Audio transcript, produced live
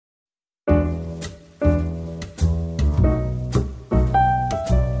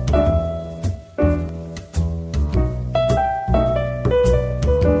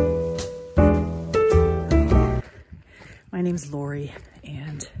name's Lori,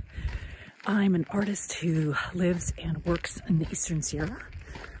 and I'm an artist who lives and works in the Eastern Sierra.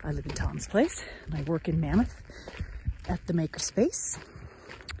 I live in Tom's Place, and I work in Mammoth at the Makerspace.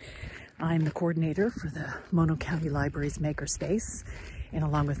 I'm the coordinator for the Mono County Library's Makerspace, and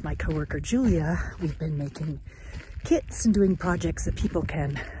along with my coworker Julia, we've been making kits and doing projects that people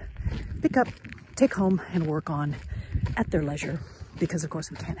can pick up, take home, and work on at their leisure, because of course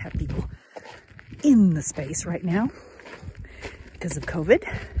we can't have people in the space right now because of COVID.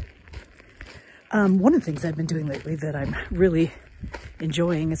 One of the things I've been doing lately that I'm really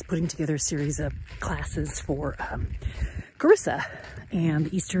enjoying is putting together a series of classes for Carissa and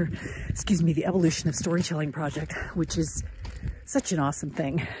the Evolution of Storytelling project, which is such an awesome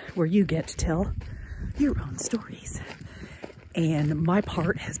thing where you get to tell your own stories. And my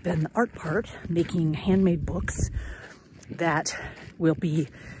part has been the art part, making handmade books that will be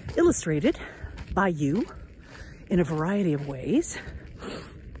illustrated by you in a variety of ways,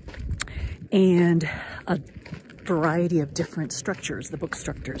 and a variety of different structures, the book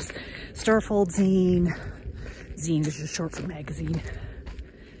structures. Starfold zine, zine is just short for magazine,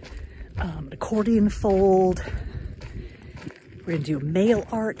 accordion fold. We're gonna do mail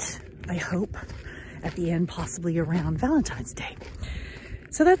art, I hope, at the end, possibly around Valentine's Day.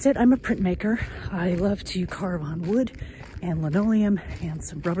 So that's it. I'm a printmaker. I love to carve on wood and linoleum and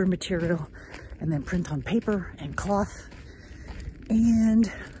some rubber material, and then print on paper and cloth.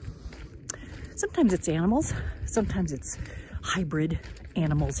 And sometimes it's animals, sometimes it's hybrid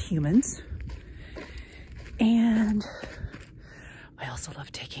animals, humans. And I also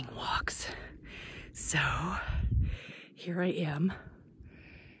love taking walks. So here I am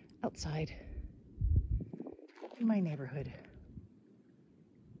outside in my neighborhood,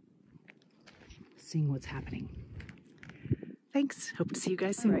 seeing what's happening. Thanks. Hope to see you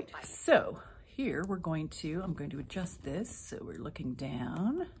guys soon. All right. So here I'm going to adjust this so we're looking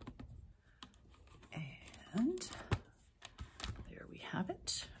down. And there we have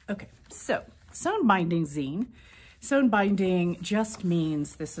it. Okay, so sewn-binding zine. Sewn-binding just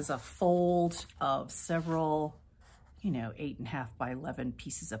means this is a fold of several, 8.5 by 11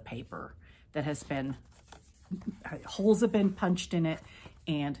 pieces of paper that has been, holes have been punched in it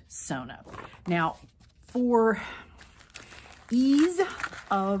and sewn up. Now, for ease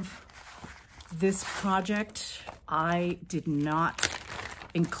of this project, I did not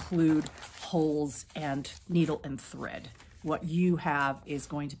include holes and needle and thread. What you have is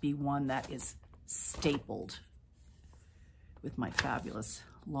going to be one that is stapled with my fabulous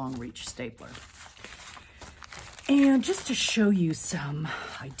long reach stapler. And just to show you some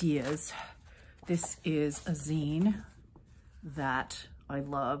ideas, this is a zine that I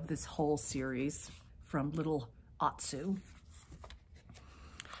love, this whole series from Little Atsu.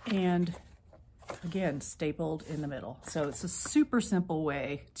 And again, stapled in the middle. So it's a super simple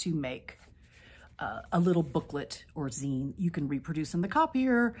way to make a little booklet or zine you can reproduce in the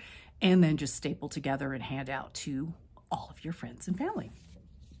copier and then just staple together and hand out to all of your friends and family.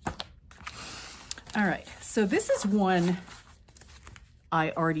 All right, so this is one I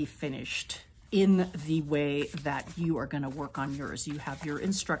already finished in the way that you are going to work on yours. You have your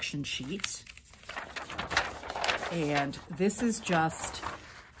instruction sheet, and this is just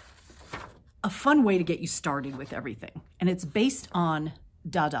a fun way to get you started with everything. And it's based on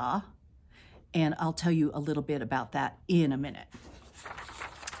Dada, and I'll tell you a little bit about that in a minute.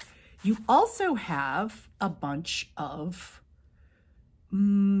 You also have a bunch of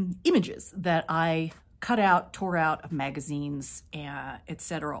images that I cut out, tore out of magazines,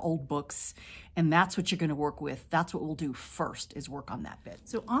 etc., old books, and that's what you're going to work with. That's what we'll do first, is work on that bit.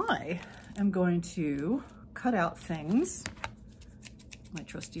 So I am going to cut out things, my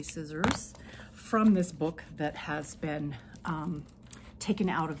trusty scissors, from this book that has been taken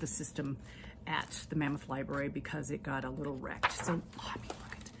out of the system at the Mammoth Library because it got a little wrecked. So let me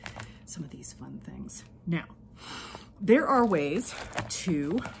look at some of these fun things. Now, there are ways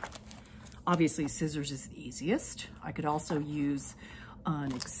to, obviously scissors is the easiest. I could also use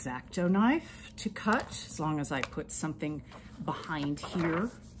an X-Acto knife to cut, as long as I put something behind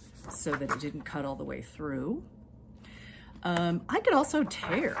here so that it didn't cut all the way through. I could also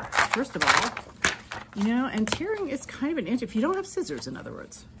tear, first of all, and tearing is kind of an if you don't have scissors, in other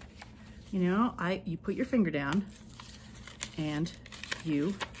words. You put your finger down and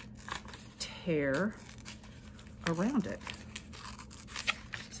you tear around it.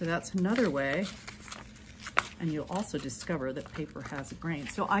 So that's another way, and you'll also discover that paper has a grain.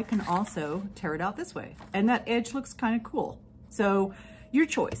 So I can also tear it out this way, and that edge looks kind of cool. So your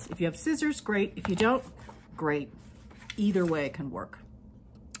choice. If you have scissors, great. If you don't, great. Either way can work.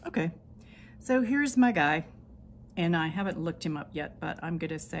 Okay, so here's my guy. And I haven't looked him up yet, but I'm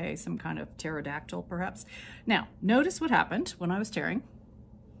gonna say some kind of pterodactyl perhaps. Now, notice what happened when I was tearing.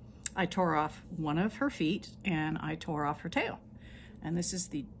 I tore off one of her feet and I tore off her tail. And this is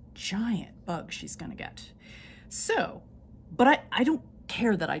the giant bug she's gonna get. So, but I don't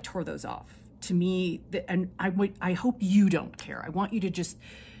care that I tore those off. To me, and I hope you don't care. I want you to just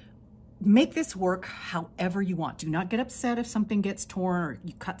make this work however you want. Do not get upset if something gets torn or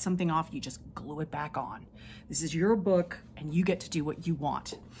you cut something off, you just glue it back on. This is your book and you get to do what you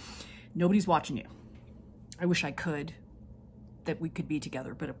want. Nobody's watching you. I wish I could, that we could be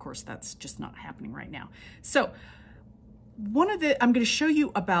together, but of course that's just not happening right now. So I'm gonna show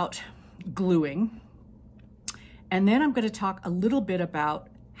you about gluing, and then I'm gonna talk a little bit about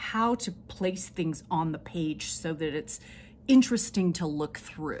how to place things on the page so that it's interesting to look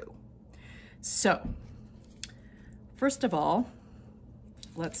through. So, first of all,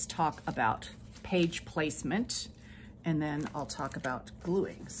 let's talk about page placement, and then I'll talk about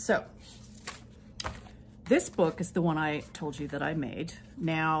gluing. So, this book is the one I told you that I made.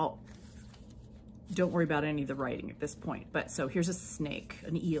 Now, don't worry about any of the writing at this point, but so here's a snake,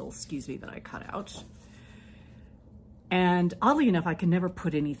 an eel, excuse me, that I cut out. And oddly enough, I can never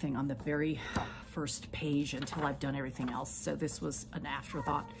put anything on the very first page until I've done everything else. So this was an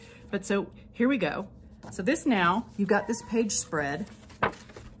afterthought. But so here we go. So this now, you've got this page spread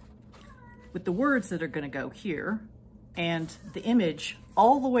with the words that are gonna go here and the image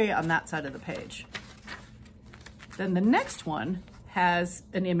all the way on that side of the page. Then the next one has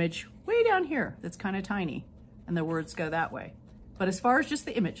an image way down here that's kind of tiny and the words go that way. But as far as just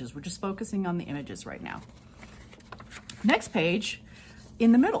the images, we're just focusing on the images right now. Next page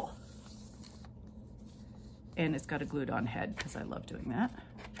in the middle. And it's got a glued on head because I love doing that.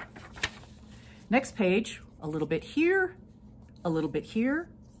 Next page, a little bit here, a little bit here,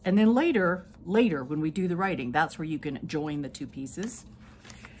 and then later when we do the writing, that's where you can join the two pieces.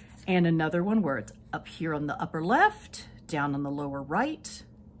 And another one where it's up here on the upper left, down on the lower right,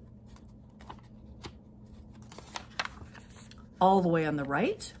 all the way on the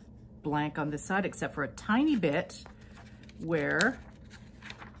right, blank on this side, except for a tiny bit where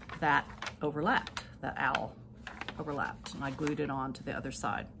that overlapped, that owl overlapped, and I glued it on to the other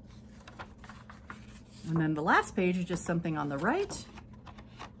side. And then the last page is just something on the right.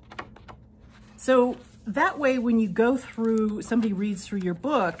 So that way, when you go through, somebody reads through your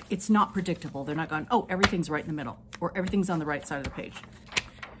book, it's not predictable. They're not going, oh, everything's right in the middle, or everything's on the right side of the page.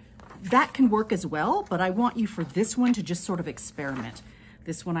 That can work as well, but I want you for this one to just sort of experiment.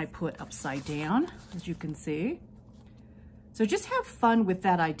 This one I put upside down, as you can see. So just have fun with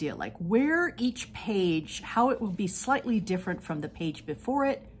that idea, like where each page, how it will be slightly different from the page before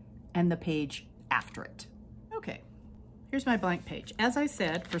it and the page after it. Okay, here's my blank page. As I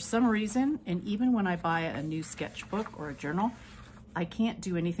said, for some reason, and even when I buy a new sketchbook or a journal, I can't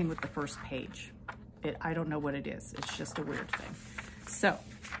do anything with the first page. I don't know what it is. It's just a weird thing. So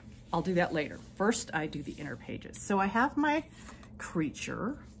I'll do that later. First, I do the inner pages. So I have my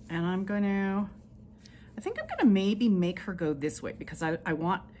creature, and I think I'm gonna maybe make her go this way because I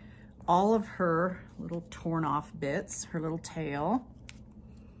want all of her little torn off bits, her little tail,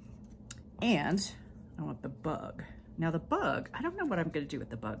 and I want the bug. Now the bug, I don't know what I'm gonna do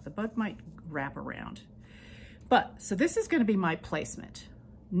with the bug. The bug might wrap around. But, so this is gonna be my placement.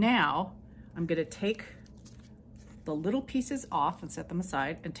 Now, I'm gonna take the little pieces off and set them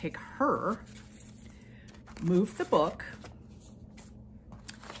aside and take her, move the book,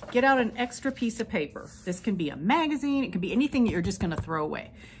 get out an extra piece of paper. This can be a magazine, it can be anything that you're just gonna throw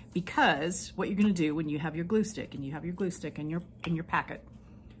away. Because what you're gonna do when you have your glue stick, and you have your glue stick in your packet,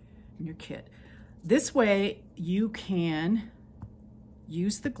 in your kit, this way you can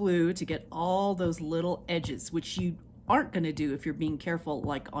use the glue to get all those little edges, which you aren't gonna do if you're being careful,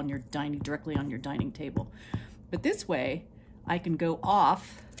 like on your directly on your dining table. But this way, I can go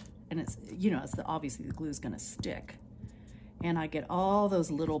off, and it's, obviously the glue is gonna stick, and I get all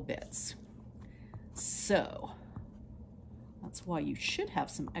those little bits. So that's why you should have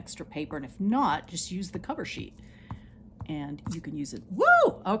some extra paper, and if not, just use the cover sheet. And you can use it.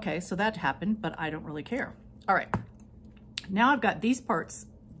 Woo! Okay, so that happened, but I don't really care. All right, now I've got these parts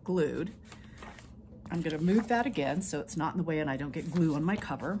glued. I'm gonna move that again so it's not in the way and I don't get glue on my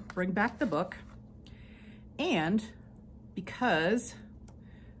cover. Bring back the book. And because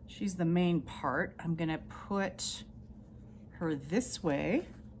she's the main part, I'm gonna put her this way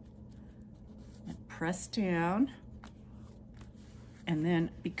and press down. And then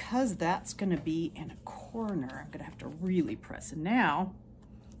because that's gonna be in a corner, I'm gonna have to really press. And now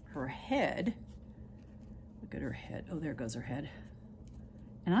her head, look at her head. Oh, there goes her head.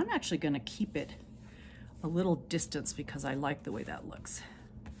 And I'm actually gonna keep it a little distance because I like the way that looks.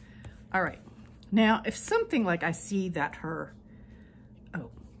 All right, now if something like I see that her, oh,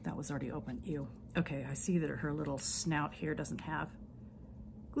 that was already open, ew. Okay, I see that her little snout here doesn't have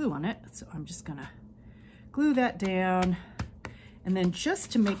glue on it, so I'm just gonna glue that down. And then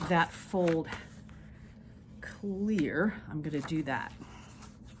just to make that fold clear, I'm gonna do that.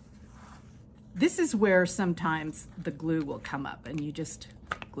 This is where sometimes the glue will come up and you just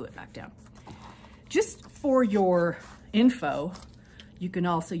glue it back down. Just for your info, you can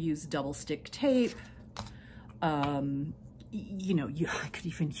also use double stick tape. You know, I could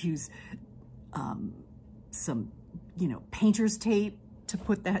even use some, you know, painter's tape to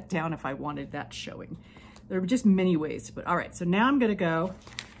put that down if I wanted that showing. There are just many ways to put. All right, so now I'm gonna go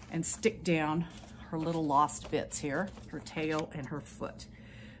and stick down her little lost bits here, her tail and her foot.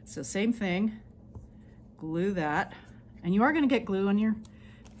 So same thing, glue that. And you are gonna get glue on your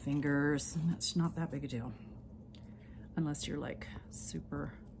fingers, and that's not that big a deal. Unless you're like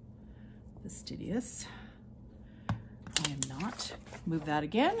super fastidious. I am not. Move that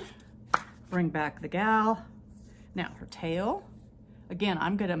again, bring back the gal. Now her tail. Again,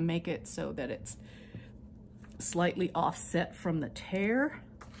 I'm gonna make it so that it's slightly offset from the tear.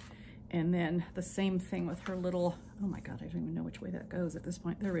 And then the same thing with her little, oh my God, I don't even know which way that goes at this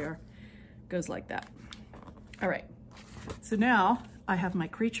point. There we are, goes like that. All right, so now I have my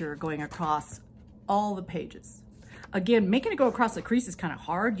creature going across all the pages. Again, making it go across the crease is kind of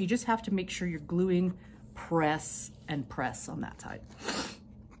hard. You just have to make sure you're gluing, press, and press on that side.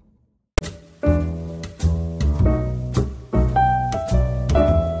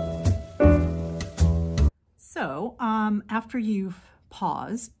 So after you've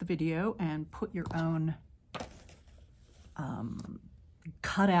paused the video and put your own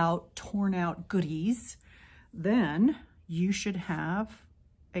cut out, torn out goodies, then you should have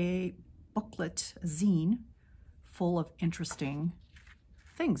a booklet, a zine, full of interesting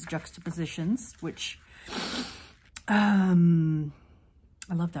things, juxtapositions, which I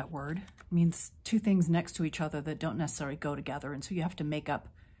love that word. It means two things next to each other that don't necessarily go together. And so you have to make up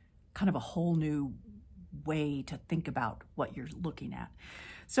kind of a whole new way to think about what you're looking at.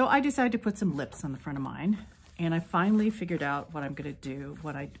 So I decided to put some lips on the front of mine, and I finally figured out what I'm gonna do,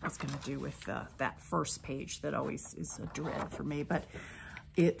 what I was gonna do with that first page that always is a dread for me, but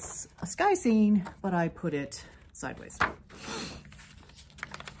it's a sky scene, but I put it sideways.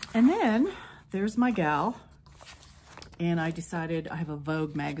 And then there's my gal, and I decided I have a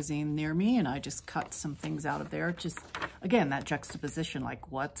Vogue magazine near me, and I just cut some things out of there. Just, again, that juxtaposition,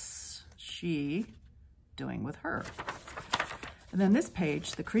 like what's she doing with her? And then this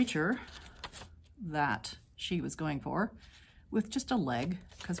page, the creature that she was going for, with just a leg,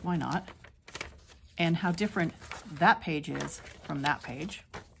 because why not? And how different that page is from that page.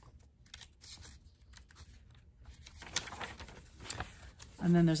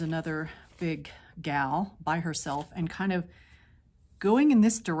 And then there's another big gal by herself and kind of going in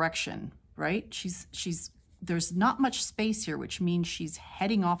this direction, right? There's not much space here, which means she's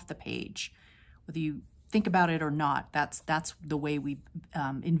heading off the page. Whether you think about it or not, that's the way we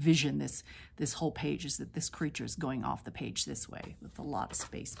envision this whole page, is that this creature is going off the page this way with a lot of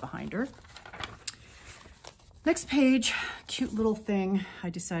space behind her. Next page, cute little thing.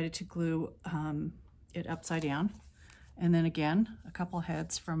 I decided to glue it upside down. And then again, a couple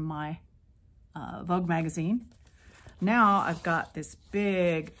heads from my Vogue magazine. Now I've got this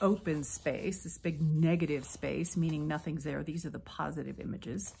big open space, this big negative space, meaning nothing's there. These are the positive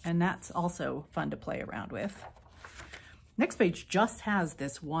images, and that's also fun to play around with. Next page just has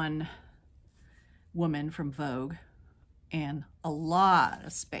this one woman from Vogue and a lot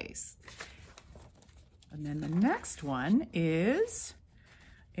of space. And then the next one is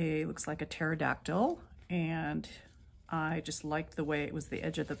looks like a pterodactyl, and I just liked the way it was the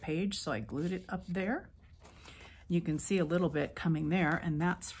edge of the page, so I glued it up there. You can see a little bit coming there, and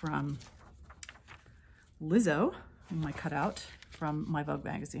that's from Lizzo, my cutout from my Vogue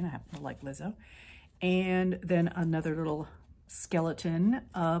magazine. I happen to like Lizzo. And then another little skeleton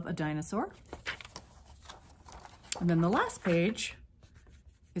of a dinosaur. And then the last page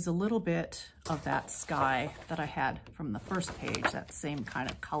is a little bit of that sky that I had from the first page, that same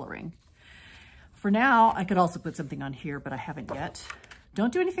kind of coloring. For now, I could also put something on here, but I haven't yet.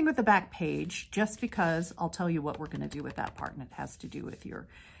 Don't do anything with the back page, just because I'll tell you what we're gonna do with that part, and it has to do with your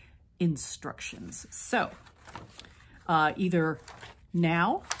instructions. So either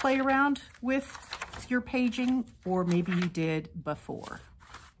now play around with your paging, or maybe you did before.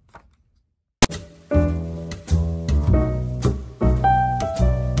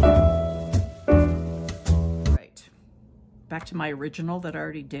 Right, back to my original that I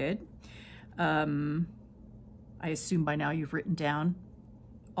already did. I assume by now you've written down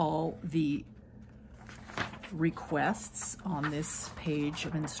all the requests on this page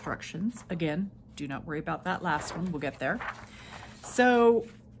of instructions. Again, do not worry about that last one. We'll get there. So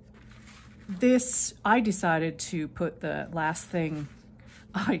this, I decided to put the last thing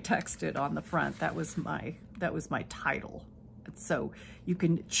I texted on the front. That was my title. So you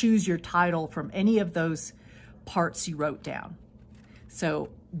can choose your title from any of those parts you wrote down. So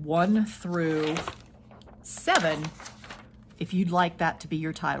 1 through 7, if you'd like that to be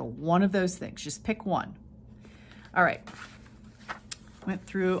your title, one of those things, just pick one. All right. Went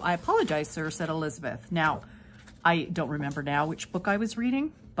through, I apologize, sir, said Elizabeth. Now, I don't remember now which book I was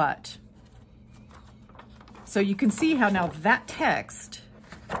reading, but so you can see how now that text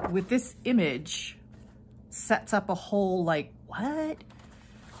with this image sets up a whole like, what?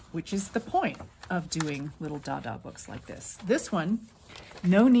 Which is the point of doing little Dada books like this. This one,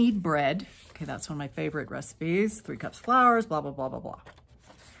 no knead bread. Okay, that's one of my favorite recipes. 3 cups flour, blah, blah, blah, blah, blah.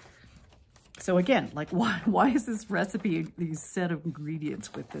 So again, like why is this recipe, these set of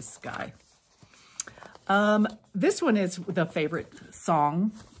ingredients with this guy? This one is the favorite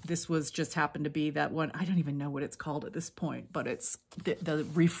song. This was just happened to be that one. I don't even know what it's called at this point, but it's the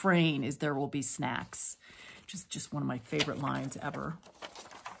refrain is "There will be snacks." Just one of my favorite lines ever.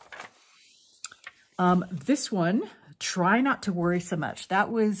 This one, try not to worry so much. That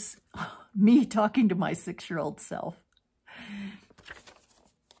was me talking to my 6-year-old self.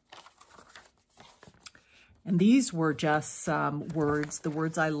 And these were just some words, the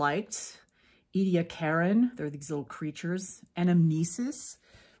words I liked. Ediacaran, they're these little creatures. Anamnesis,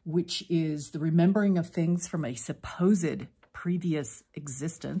 which is the remembering of things from a supposed previous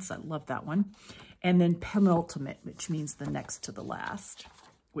existence. I love that one. And then penultimate, which means the next to the last,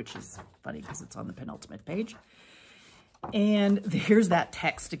 which is funny because it's on the penultimate page. And here's that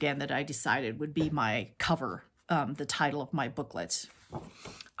text again that I decided would be my cover, the title of my booklet.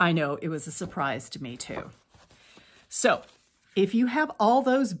 I know, it was a surprise to me too. So if you have all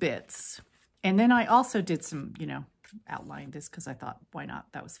those bits, and then I also did some, you know, outlined this because I thought, why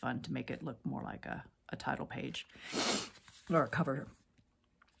not? That was fun to make it look more like a title page or a cover.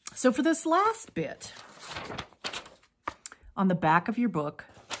 So for this last bit, on the back of your book,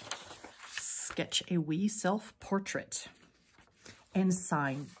 sketch a wee self-portrait and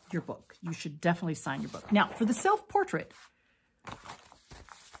sign your book. You should definitely sign your book. Now, for the self-portrait,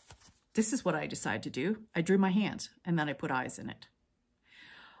 this is what I decided to do. I drew my hand and then I put eyes in it.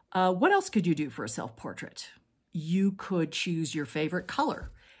 What else could you do for a self-portrait? You could choose your favorite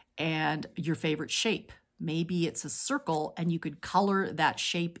color and your favorite shape. Maybe it's a circle and you could color that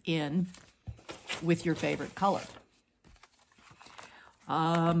shape in with your favorite color.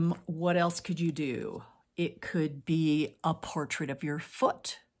 What else could you do? It could be a portrait of your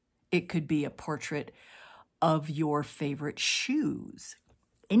foot. It could be a portrait of your favorite shoes.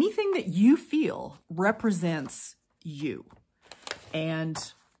 Anything that you feel represents you. And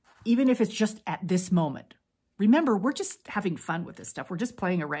even if it's just at this moment, remember, we're just having fun with this stuff. We're just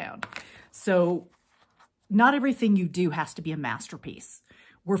playing around. So not everything you do has to be a masterpiece.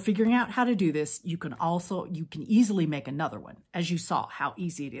 We're figuring out how to do this. You can easily make another one, as you saw how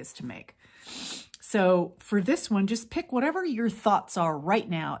easy it is to make. So for this one, just pick whatever your thoughts are right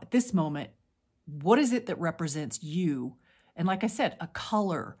now at this moment. What is it that represents you? And like I said, a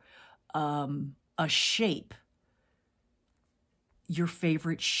color, a shape, your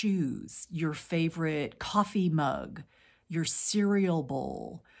favorite shoes, your favorite coffee mug, your cereal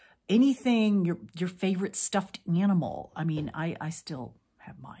bowl, anything, your favorite stuffed animal. I mean, I still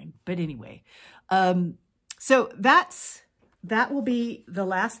have mine, but anyway. So that will be the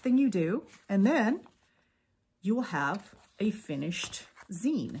last thing you do. And then you will have a finished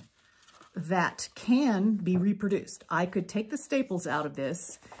zine that can be reproduced. I could take the staples out of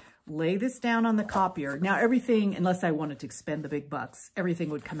this, lay this down on the copier. Now everything, unless I wanted to expend the big bucks, everything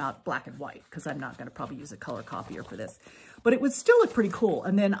would come out black and white because I'm not going to probably use a color copier for this. But it would still look pretty cool.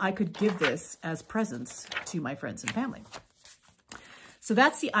 And then I could give this as presents to my friends and family. So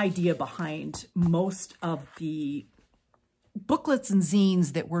that's the idea behind most of the booklets and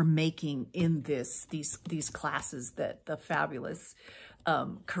zines that we're making in these classes that the fabulous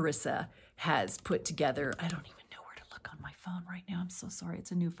Carissa has put together. I don't even know where to look on my phone right now. I'm so sorry. It's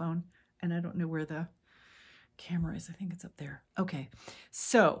a new phone and I don't know where the camera is. I think it's up there. Okay.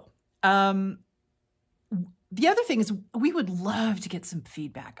 So the other thing is we would love to get some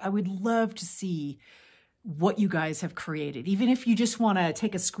feedback. I would love to see what you guys have created, even if you just want to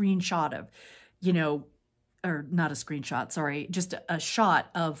take a screenshot of, you know, or not a screenshot, sorry, just a shot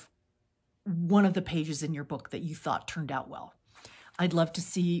of one of the pages in your book that you thought turned out well. I'd love to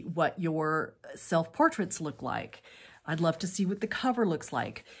see what your self-portraits look like. I'd love to see what the cover looks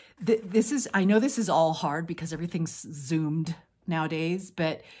like. I know this is all hard because everything's Zoomed nowadays,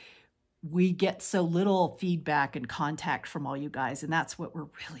 but we get so little feedback and contact from all you guys, and that's what we're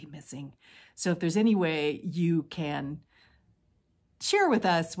really missing. So if there's any way you can share with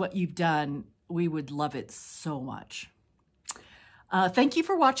us what you've done, we would love it so much. Thank you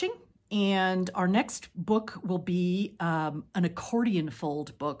for watching. And our next book will be an accordion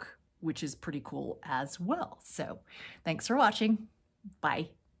fold book, which is pretty cool as well. So thanks for watching. Bye.